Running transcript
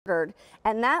ordered,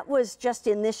 and that was just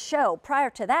in this show. Prior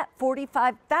to that,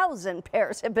 45,000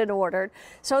 pairs have been ordered.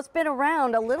 So it's been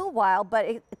around a little while,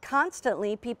 but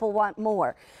constantly people want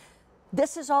more.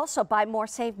 This is also buy more,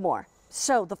 save more.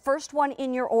 So the first one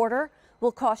in your order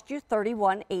will cost you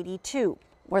 $31.82,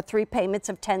 or 3 payments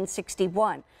of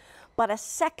 $10.61. But a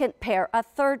second pair, a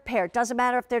third pair, doesn't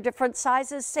matter if they're different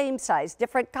sizes, same size,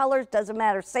 different colors, doesn't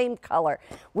matter, same color.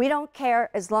 We don't care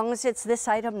as long as it's this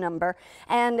item number.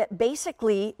 And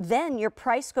basically, then your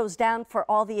price goes down for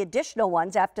all the additional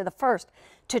ones after the first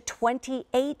to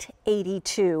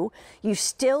 $28.82. You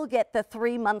still get the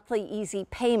 3 monthly easy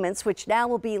payments, which now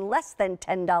will be less than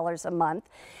 $10 a month.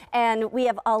 And we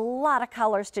have a lot of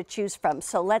colors to choose from.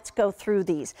 So let's go through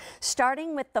these.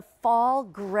 Starting with the fall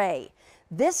gray.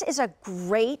 This is a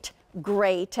great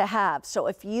gray to have. So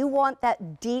if you want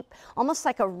that deep, almost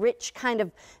like a rich kind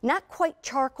of, not quite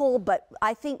charcoal, but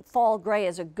I think fall gray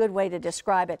is a good way to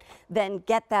describe it, then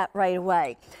get that right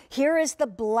away. Here is the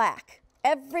black.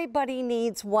 Everybody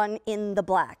needs one in the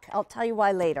black. I'll tell you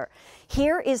why later.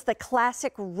 Here is the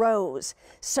classic rose.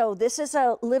 So this is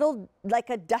a little, like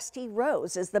a dusty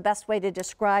rose is the best way to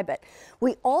describe it.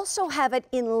 We also have it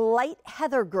in light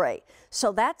heather gray.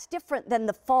 So that's different than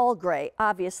the fall gray,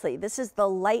 obviously. This is the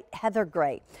light heather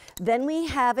gray. Then we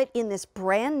have it in this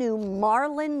brand new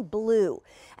marlin blue.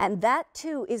 And that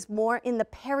too is more in the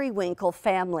periwinkle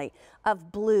family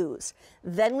of blues.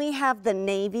 Then we have the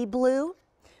navy blue.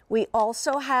 We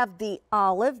also have the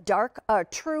olive,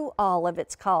 true olive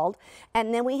it's called,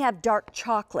 and then we have dark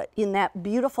chocolate in that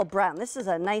beautiful brown. This is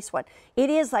a nice one. It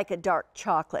is like a dark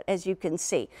chocolate, as you can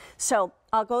see. So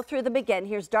I'll go through them again.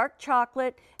 Here's dark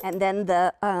chocolate, and then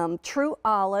the true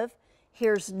olive.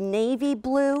 Here's navy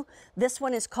blue. This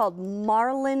one is called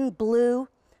marlin blue,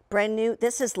 brand new.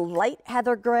 This is light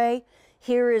heather gray.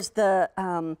 Here is the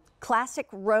classic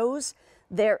rose.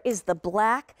 There is the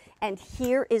black, and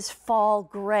here is fall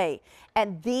gray.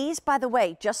 And these, by the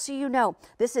way, just so you know,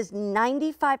 this is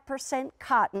 95%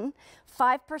 cotton,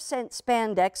 5%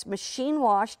 spandex, machine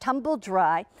wash, tumble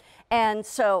dry. And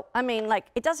so, I mean, like,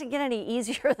 it doesn't get any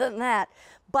easier than that.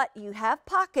 But you have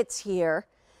pockets here,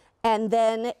 and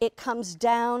then it comes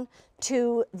down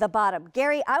to the bottom.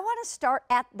 Gary, I want to start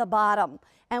at the bottom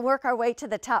and work our way to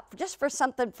the top, just for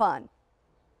something fun.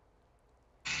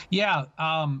 Yeah,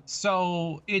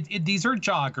 so these are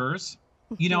joggers.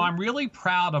 You know, I'm really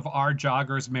proud of our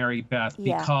joggers, Mary Beth,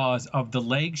 because of the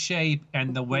leg shape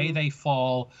and the way they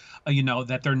fall, you know,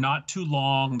 that they're not too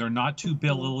long, they're not too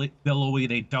billowy,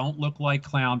 they don't look like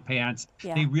clown pants.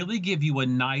 They really give you a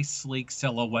nice, sleek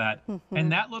silhouette.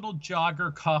 And that little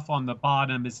jogger cuff on the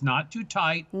bottom is not too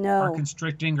tight or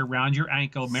constricting around your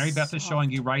ankle. Mary Beth is showing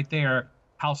you right there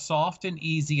how soft and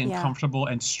easy and comfortable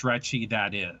and stretchy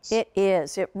that is. It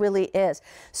is. It really is.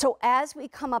 So as we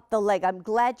come up the leg, I'm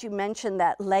glad you mentioned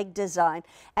that leg design.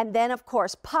 And then, of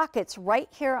course, pockets right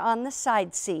here on the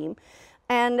side seam.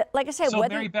 And like I said, so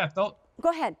Mary Beth, go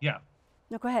ahead. Yeah.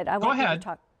 No, go ahead. Go ahead. You to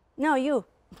talk. No, you.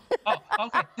 Oh,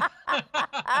 okay.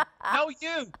 No,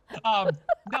 you.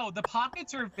 No, the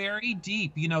pockets are very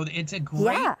deep. You know, it's a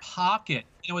great pocket.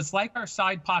 You know, it's like our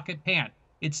side pocket pant.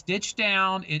 It's stitched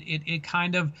down. It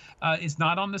kind of is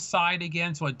not on the side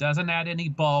again, so it doesn't add any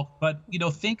bulk. But, you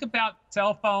know, think about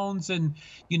cell phones and,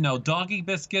 you know, doggy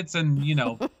biscuits and, you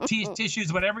know,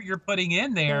 tissues, whatever you're putting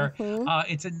in there.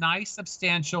 It's a nice,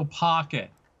 substantial pocket.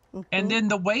 And then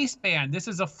the waistband. This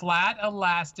is a flat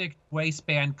elastic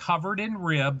waistband covered in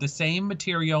rib, the same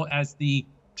material as the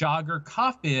jogger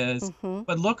cuff is.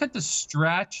 But look at the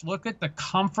stretch. Look at the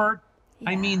comfort.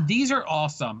 I mean, these are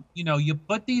awesome. You know, you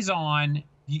put these on,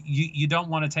 you don't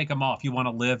want to take them off. You want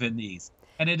to live in these.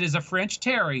 And it is a French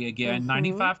terry, again,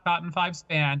 95 cotton, 5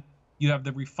 span. You have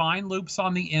the refined loops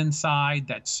on the inside,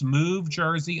 that smooth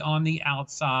jersey on the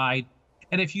outside.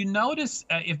 And if you notice,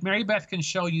 if Mary Beth can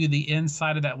show you the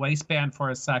inside of that waistband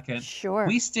for a second. Sure.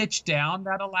 We stitched down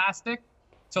that elastic,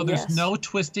 so there's no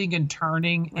twisting and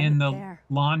turning in the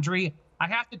laundry. I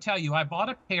have to tell you, I bought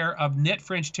a pair of knit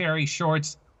French terry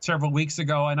shorts several weeks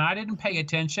ago, and I didn't pay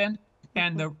attention,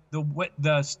 and the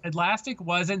elastic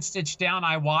wasn't stitched down.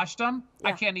 I washed them.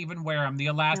 I can't even wear them. The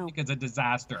elastic is a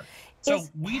disaster. So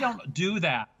we don't do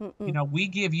that. You know, we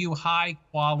give you high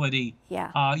quality.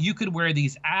 You could wear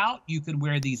these out. You could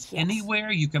wear these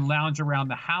anywhere. You can lounge around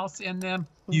the house in them.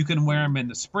 You can wear them in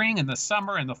the spring, in the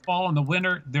summer, in the fall, in the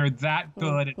winter. They're that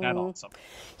good and that awesome.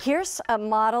 Here's a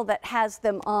model that has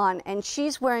them on, and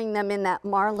she's wearing them in that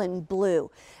marlin blue.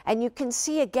 And you can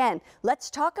see again, let's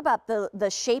talk about the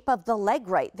shape of the leg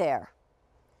right there.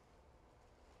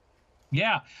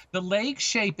 Yeah, the leg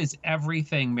shape is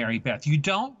everything, Mary Beth. You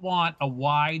don't want a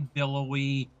wide,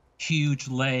 billowy huge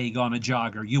leg on a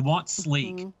jogger. You want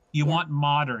sleek, you want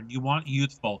modern, you want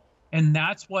youthful. And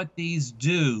that's what these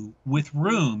do with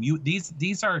room.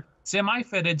 These are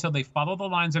semi-fitted, so they follow the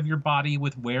lines of your body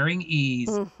with wearing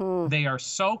ease. They are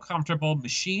so comfortable,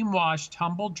 machine wash,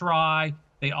 tumble dry.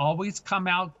 They always come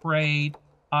out great.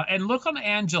 And look on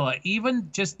Angela, even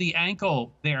just the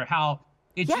ankle there, how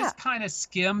it just kind of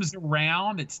skims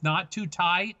around. It's not too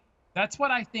tight. That's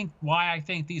what I think, why I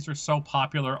think these are so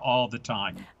popular all the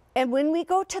time. And when we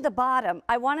go to the bottom,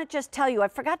 I want to just tell you, I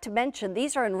forgot to mention,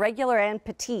 these are in regular and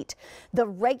petite. The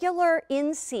regular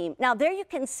inseam, now there you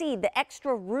can see the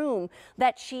extra room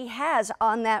that she has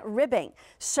on that ribbing.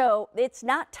 So it's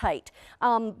not tight,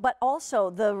 but also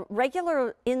the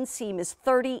regular inseam is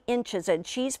 30 inches and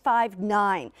she's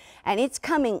 5'9", and it's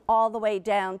coming all the way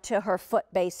down to her foot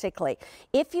basically.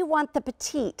 If you want the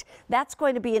petite, that's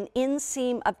going to be an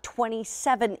inseam of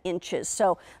 27 inches.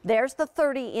 So there's the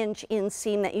 30-inch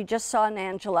inseam that you just saw in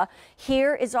Angela.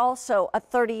 Here is also a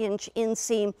 30-inch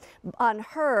inseam on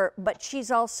her, but she's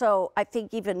also, I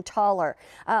think, even taller.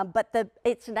 But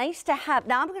it's nice to have.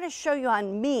 Now I'm going to show you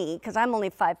on me, because I'm only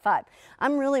 5'5".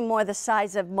 I'm really more the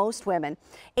size of most women.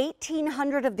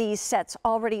 1,800 of these sets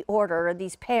already ordered, or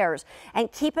these pairs.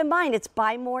 And keep in mind, it's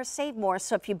buy more, save more.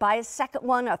 So if you buy a second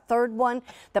one, a third one,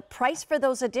 the price for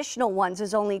those additional ones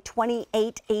is only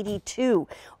 $28.82.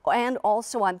 And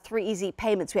also on 3 easy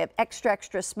payments. We have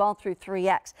extra small through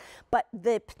 3X. But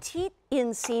the petite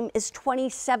inseam is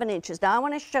 27 inches. Now I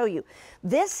want to show you.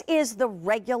 This is the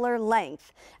regular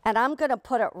length, and I'm going to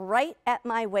put it right at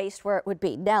my waist where it would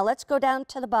be. Now let's go down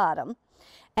to the bottom,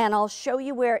 and I'll show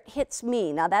you where it hits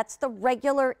me. Now that's the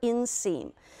regular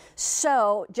inseam.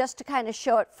 So just to kind of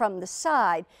show it from the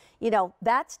side, you know,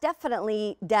 that's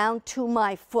definitely down to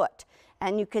my foot.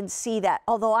 And you can see that,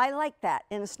 although I like that,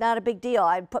 and it's not a big deal.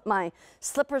 I'd put my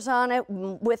slippers on it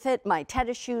with it, my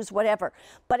tennis shoes, whatever.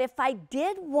 But if I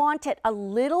did want it a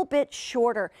little bit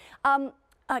shorter,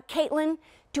 Caitlin,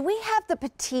 do we have the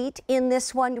petite in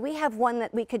this one? Do we have one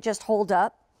that we could just hold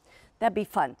up? That'd be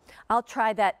fun. I'll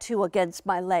try that too against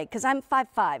my leg, because I'm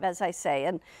 5'5", as I say,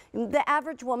 and the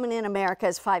average woman in America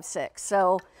is 5'6".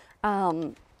 So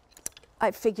I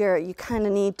figure you kind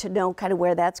of need to know kind of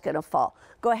where that's going to fall.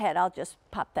 Go ahead, I'll just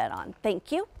pop that on.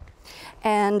 Thank you.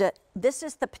 And this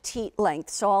is the petite length,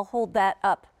 so I'll hold that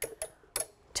up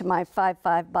to my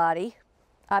 5'5" body.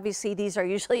 Obviously, these are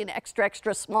usually an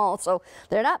extra small, so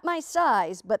they're not my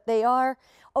size, but they are.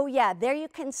 Oh yeah, there you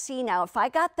can see now. If I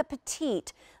got the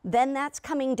petite, then that's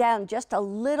coming down just a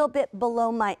little bit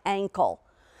below my ankle.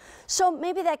 So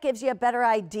maybe that gives you a better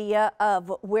idea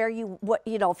of where if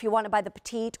you want to buy the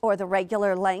petite or the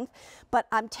regular length. But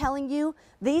I'm telling you,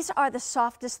 these are the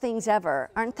softest things ever,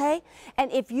 aren't they?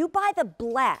 And if you buy the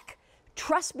black,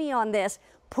 trust me on this,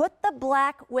 put the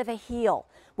black with a heel,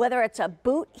 whether it's a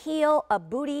boot heel, a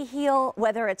booty heel,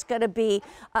 whether it's going to be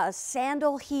a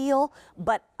sandal heel.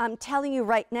 But I'm telling you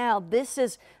right now, this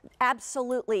is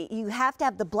absolutely, you have to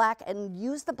have the black and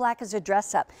use the black as a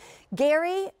dress up.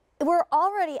 Gary, we're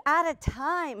already out of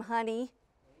time, honey.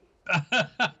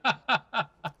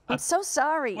 I'm so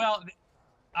sorry. Well,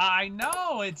 I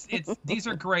know these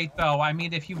are great though. I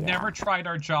mean, if you've never tried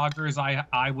our joggers,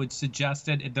 I would suggest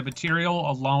it. The material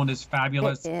alone is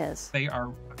fabulous. It is. They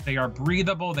are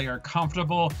breathable. They are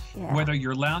comfortable. Yeah. Whether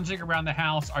you're lounging around the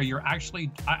house or you're actually,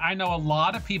 I know a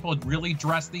lot of people really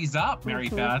dress these up, Mary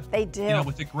Beth. They do. You know,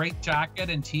 with a great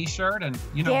jacket and T-shirt, and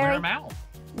Gary, wear them out.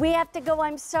 We have to go.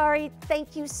 I'm sorry.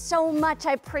 Thank you so much.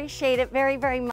 I appreciate it very, very much.